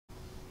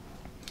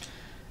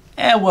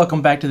And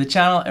welcome back to the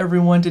channel,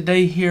 everyone.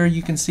 Today here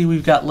you can see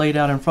we've got laid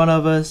out in front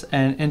of us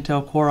an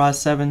Intel Core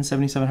i7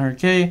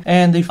 7700K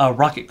and the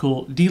Rockit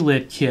Cool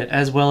Delid kit,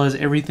 as well as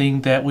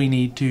everything that we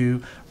need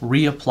to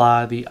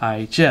reapply the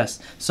IHS.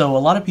 So a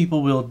lot of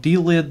people will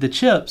delid the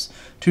chips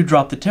to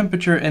drop the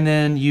temperature and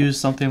then use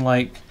something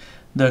like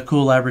the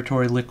Cool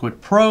Laboratory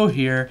Liquid Pro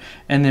here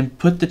and then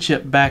put the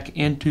chip back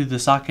into the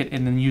socket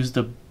and then use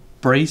the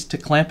brace to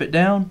clamp it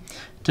down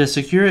to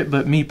secure it.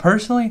 But me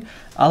personally,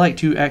 I like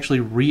to actually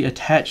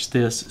reattach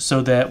this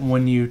so that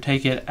when you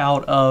take it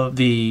out of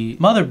the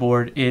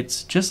motherboard,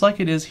 it's just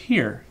like it is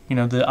here. You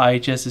know, the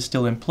IHS is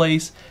still in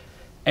place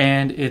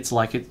and it's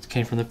like it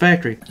came from the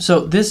factory.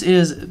 So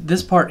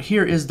this part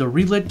here is the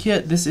Relid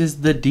kit. This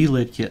is the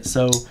Delid kit.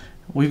 So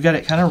we've got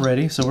it kind of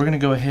ready. So we're going to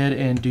go ahead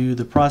and do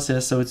the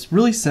process. So it's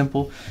really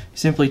simple. You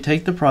simply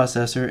take the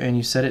processor and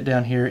you set it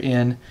down here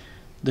in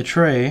the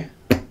tray.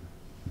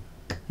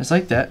 Just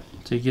like that.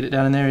 So you get it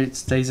down in there, it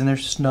stays in there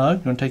snug.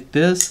 You're going to take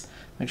this,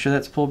 make sure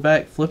that's pulled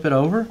back, flip it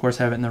over. Of course,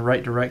 have it in the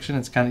right direction.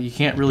 It's kind of, you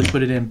can't really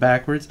put it in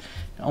backwards.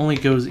 It only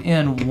goes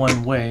in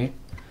one way.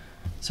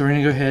 So we're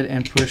going to go ahead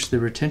and push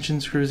the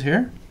retention screws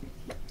here.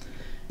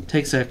 It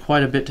takes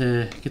quite a bit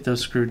to get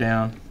those screwed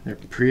down. They're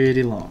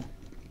pretty long.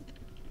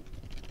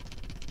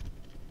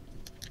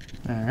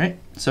 Alright,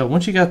 so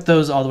once you got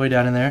those all the way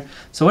down in there,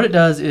 so what it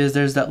does is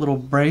there's that little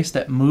brace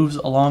that moves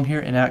along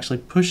here and actually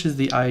pushes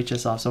the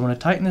IHS off. So I'm going to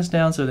tighten this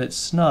down so that it's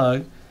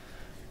snug.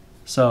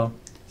 So,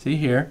 see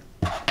here,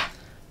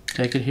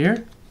 take it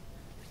here,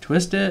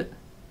 twist it,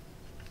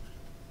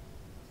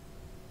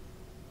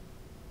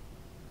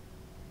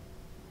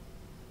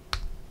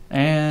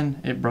 and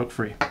it broke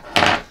free.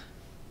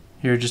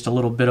 Here, just a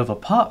little bit of a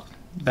pop,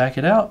 back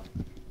it out.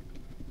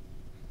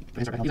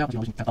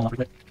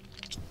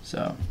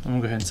 So I'm going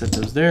to go ahead and set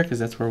those there because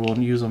that's where we'll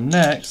use them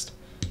next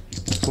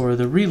for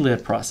the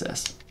relid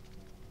process.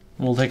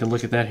 We'll take a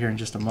look at that here in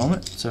just a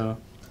moment. So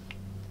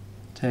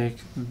take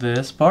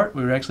this part.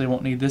 We actually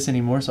won't need this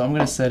anymore, so I'm going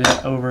to set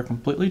it over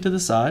completely to the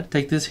side.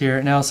 Take this here.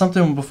 Now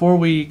something before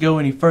we go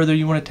any further,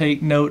 you want to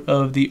take note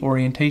of the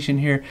orientation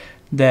here,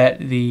 that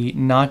the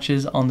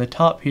notches on the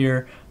top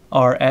here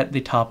are at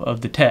the top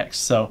of the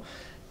text. So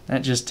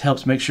that just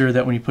helps make sure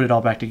that when you put it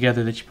all back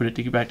together that you put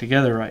it back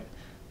together right.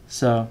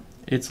 So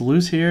it's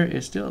loose here,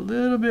 it's still a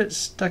little bit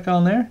stuck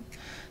on there.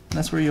 And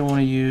that's where you'll want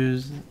to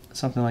use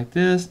something like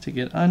this to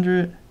get under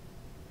it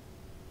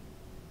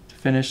to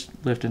finish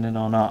lifting it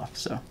on off.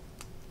 So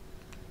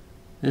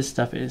this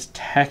stuff is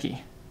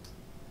tacky.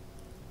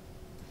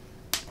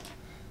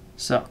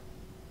 So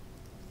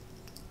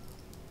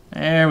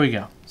there we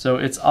go. So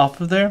it's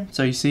off of there.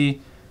 So you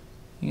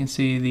can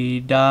see the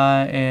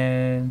die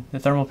and the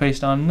thermal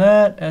paste on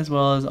that, as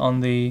well as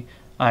on the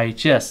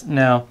IHS.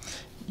 Now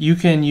you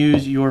can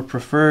use your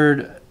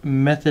preferred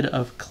method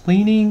of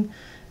cleaning.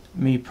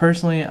 Me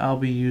personally, I'll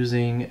be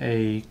using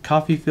a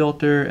coffee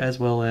filter as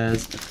well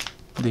as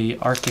the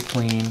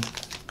Clean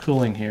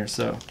cooling here.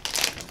 So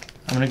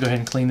I'm going to go ahead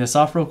and clean this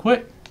off real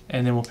quick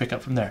and then we'll pick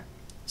up from there.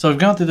 So I've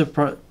gone through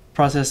the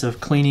process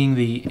of cleaning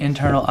the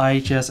internal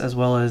IHS as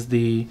well as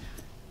the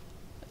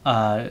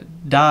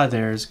die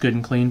there is good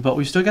and clean, but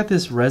we've still got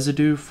this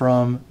residue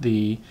from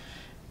the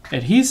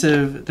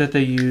adhesive that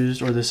they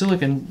used, or the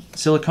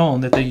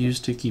silicone that they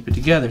used to keep it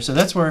together. So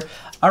that's where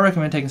I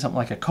recommend taking something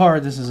like a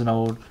card. This is an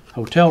old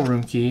hotel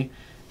room key,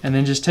 and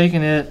then just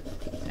taking it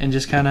and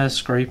just kind of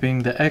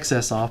scraping the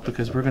excess off,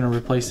 because we're going to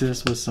replace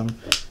this with some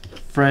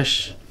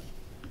fresh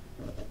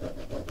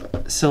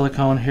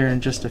silicone here in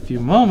just a few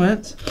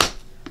moments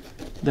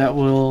that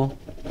will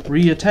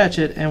reattach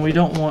it. And we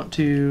don't want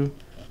to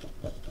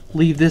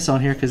leave this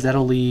on here because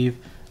that'll leave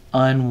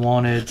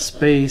unwanted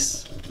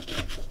space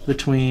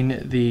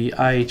between the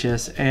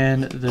IHS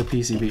and the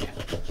PCB.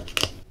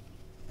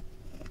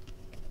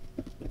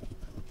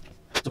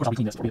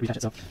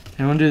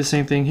 And we'll do the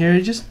same thing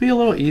here. Just be a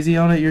little easy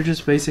on it. You're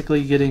just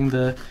basically getting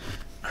the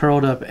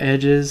curled up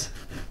edges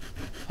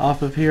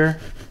off of here,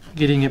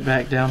 getting it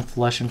back down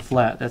flush and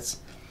flat. That's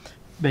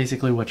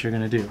basically what you're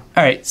going to do.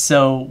 Alright,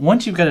 so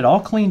once you've got it all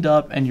cleaned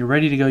up and you're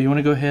ready to go, you want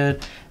to go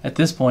ahead at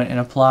this point and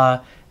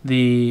apply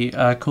the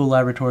Cool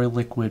Laboratory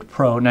Liquid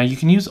Pro. Now you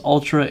can use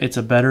Ultra, it's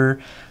a better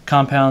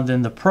compound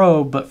than the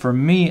Pro, but for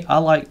me, I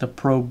like the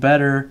Pro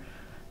better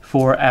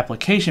for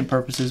application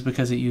purposes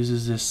because it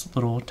uses this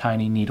little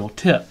tiny needle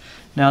tip.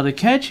 Now the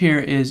catch here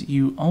is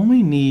you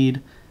only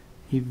need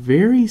a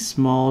very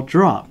small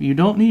drop. You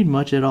don't need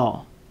much at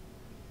all.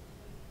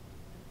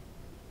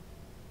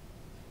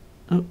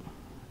 Oh,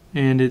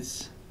 and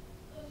it's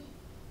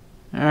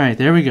alright,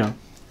 there we go.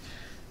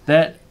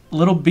 That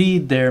little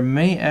bead there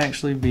may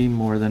actually be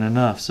more than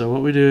enough. So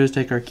what we do is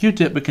take our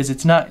Q-tip, because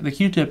it's not, the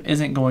Q-tip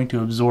isn't going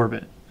to absorb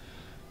it.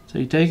 So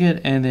you take it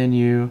and then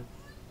you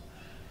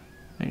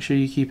make sure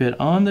you keep it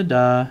on the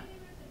die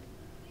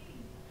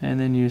and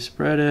then you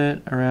spread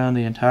it around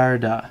the entire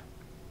die.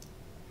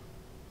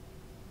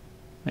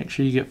 Make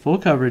sure you get full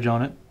coverage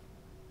on it.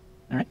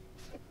 Alright.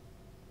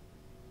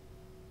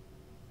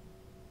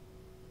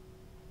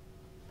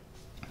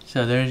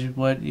 So there's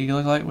what you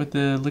look like with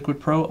the Liquid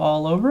Pro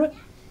all over it.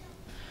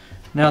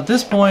 Now at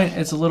this point,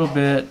 it's a little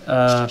bit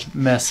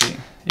messy,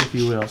 if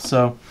you will.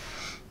 So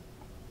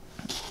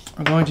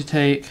we're going to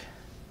take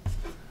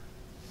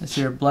this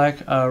here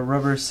black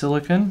rubber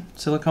silicone,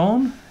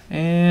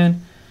 and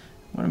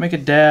I'm going to make a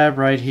dab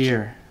right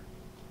here.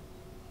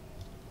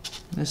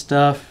 This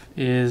stuff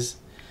is,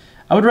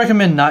 I would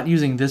recommend not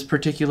using this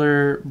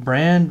particular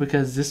brand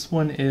because this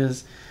one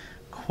is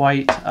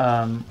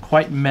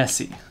quite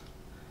messy.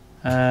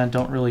 I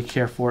don't really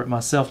care for it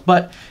myself,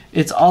 but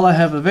it's all I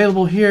have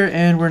available here,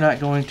 and we're not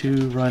going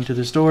to run to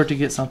the store to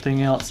get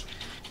something else,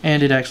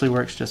 and it actually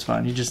works just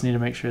fine. You just need to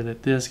make sure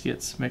that this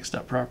gets mixed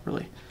up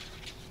properly.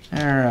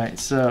 Alright,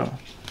 so,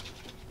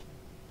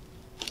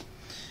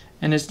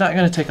 and it's not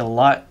going to take a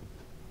lot.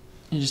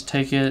 You just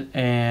take it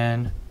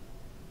and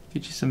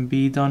get you some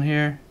beads on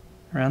here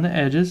around the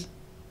edges.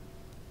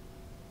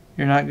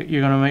 You're going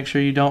to make sure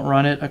you don't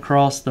run it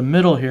across the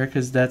middle here,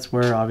 because that's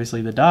where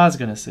obviously the die is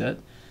going to sit.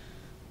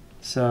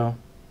 So,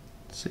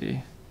 let's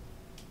see.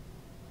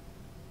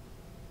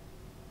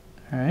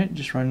 Alright,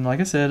 just run,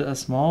 like I said, a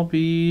small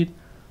bead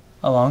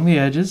along the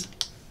edges.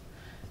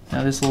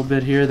 Now this little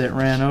bit here that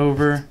ran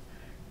over,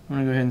 I'm going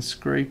to go ahead and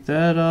scrape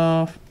that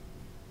off.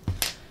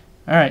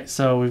 Alright,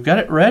 so we've got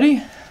it ready.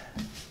 I'm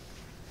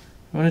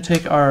going to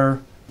take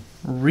our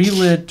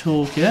Relid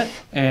toolkit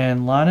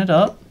and line it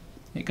up.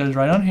 It goes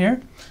right on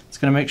here. It's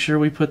going to make sure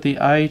we put the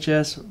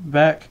IHS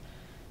back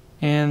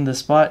in the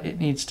spot it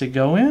needs to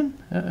go in.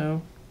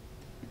 Uh-oh.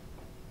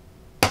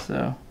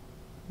 So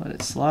let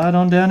it slide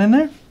on down in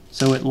there.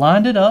 So it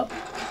lined it up.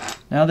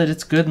 Now that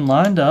it's good and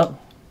lined up,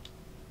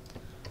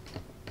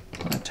 I'm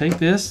going to take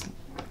this,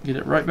 get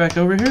it right back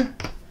over here,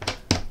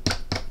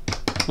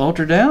 bolt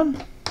her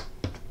down.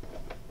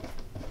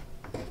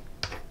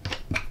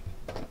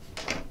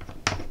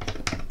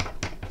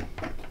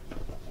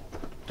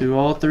 Do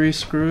all 3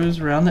 screws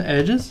around the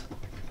edges.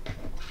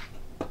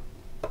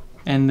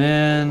 And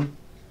then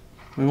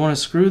we want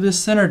to screw this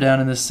center down,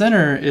 and the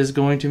center is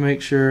going to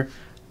make sure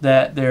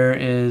that there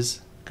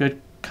is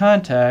good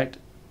contact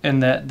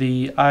and that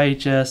the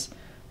IHS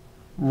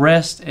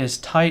rests as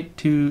tight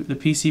to the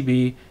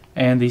PCB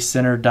and the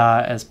center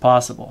die as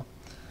possible,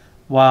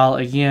 while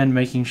again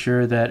making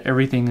sure that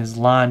everything is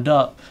lined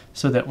up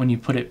so that when you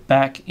put it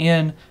back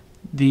in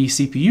the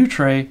CPU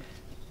tray,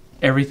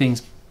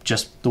 everything's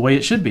just the way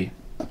it should be.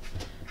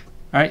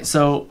 Alright,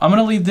 so I'm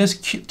going to leave this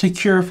to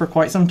cure for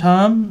quite some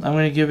time. I'm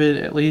going to give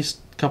it at least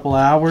a couple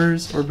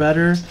hours or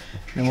better,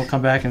 and we'll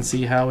come back and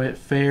see how it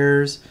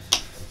fares,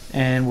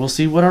 and we'll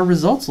see what our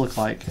results look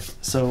like.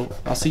 So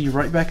I'll see you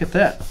right back at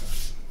that.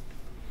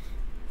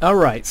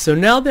 Alright, so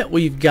now that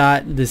we've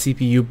got the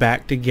CPU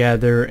back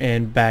together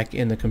and back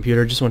in the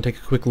computer, just want to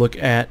take a quick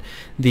look at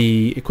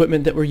the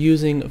equipment that we're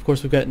using. Of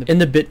course, we've got in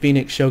the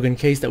BitPhoenix Shogun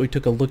case that we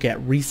took a look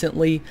at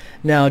recently.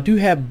 Now, I do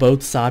have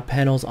both side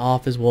panels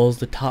off as well as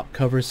the top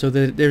cover, so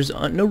that there's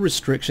no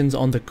restrictions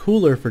on the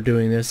cooler for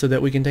doing this, so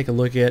that we can take a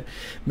look at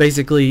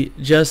basically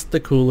just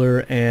the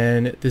cooler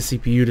and the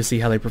CPU to see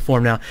how they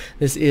perform. Now,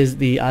 this is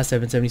the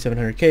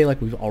i7-7700K,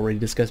 like we've already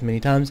discussed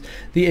many times,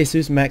 the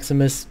Asus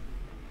Maximus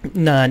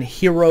 9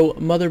 Hero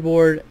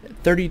motherboard,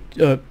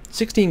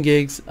 16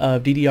 gigs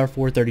of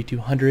DDR4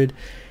 3200,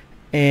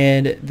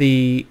 and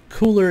the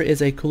cooler is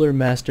a Cooler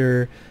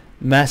Master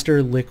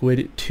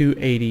Liquid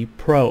 280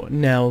 Pro.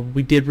 Now,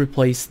 we did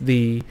replace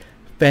the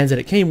fans that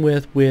it came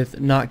with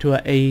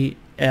Noctua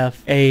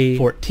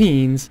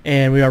AFA14s,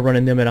 and we are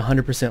running them at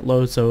 100%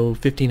 load, so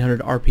 1500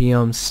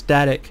 RPM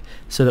static,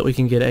 so that we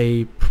can get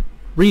a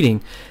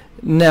reading.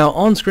 Now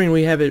on screen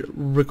we have it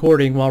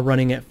recording while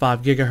running at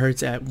 5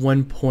 gigahertz at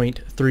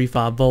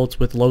 1.35 volts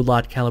with load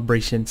line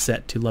calibration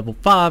set to level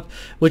 5,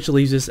 which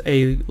leaves us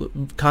a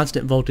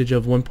constant voltage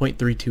of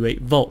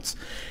 1.328 volts.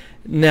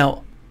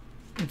 Now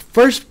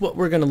first, what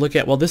we're going to look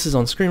at while this is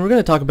on screen, we're going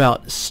to talk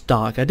about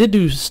stock. I did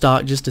do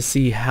stock just to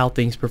see how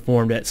things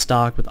performed at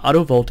stock with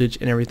auto voltage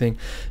and everything.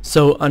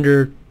 So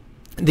under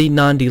the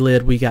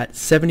non-Delid we got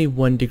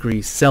 71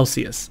 degrees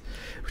Celsius,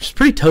 which is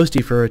pretty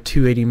toasty for a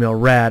 280mm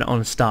rad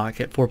on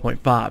stock at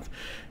 4.5.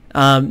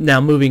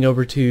 Now moving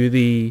over to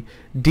the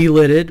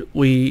Delided,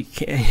 we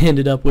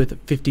ended up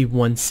with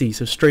 51C,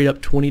 so straight up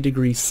 20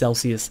 degrees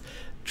Celsius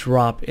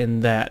drop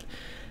in that.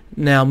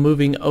 Now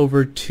moving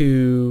over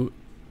to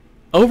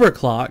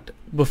Overclocked,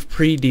 with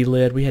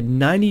pre-Delid, we had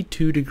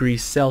 92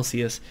 degrees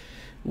Celsius,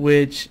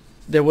 which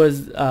there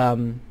was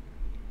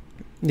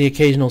the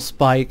occasional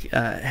spike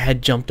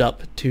had jumped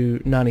up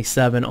to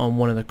 97 on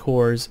one of the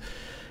cores,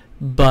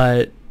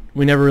 but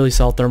we never really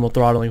saw thermal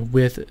throttling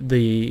with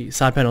the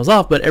side panels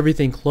off, but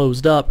everything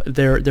closed up.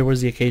 There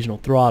was the occasional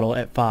throttle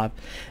at 5.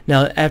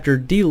 Now after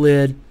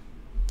Delid,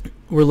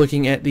 we're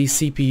looking at the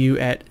CPU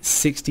at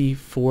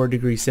 64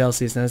 degrees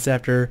Celsius, and that's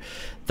after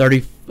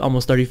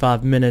almost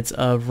 35 minutes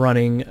of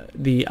running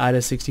the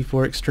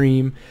IDA64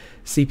 Extreme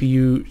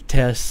CPU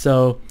test.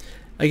 So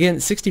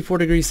again, 64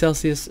 degrees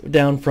Celsius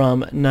down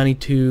from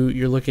 92,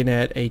 you're looking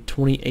at a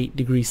 28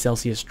 degrees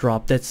Celsius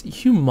drop. That's a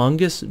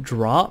humongous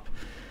drop.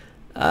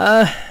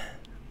 Kind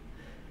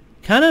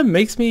of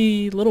makes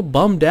me a little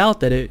bummed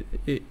out that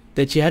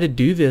that you had to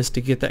do this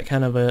to get that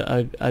kind of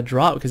a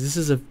drop, because this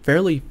is a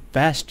fairly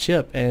fast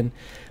chip, and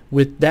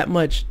with that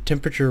much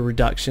temperature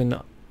reduction,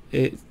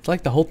 it's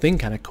like the whole thing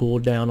kind of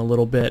cooled down a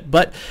little bit.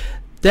 But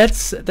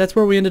that's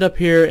where we ended up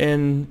here,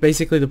 and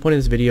basically the point of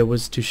this video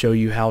was to show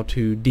you how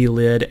to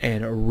delid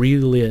and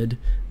relid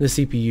the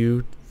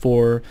CPU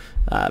for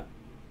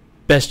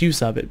best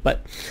use of it.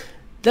 But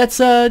that's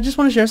just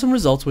want to share some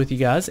results with you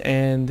guys,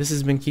 and this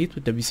has been Keith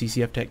with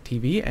WCCF Tech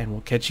TV, and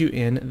we'll catch you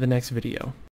in the next video.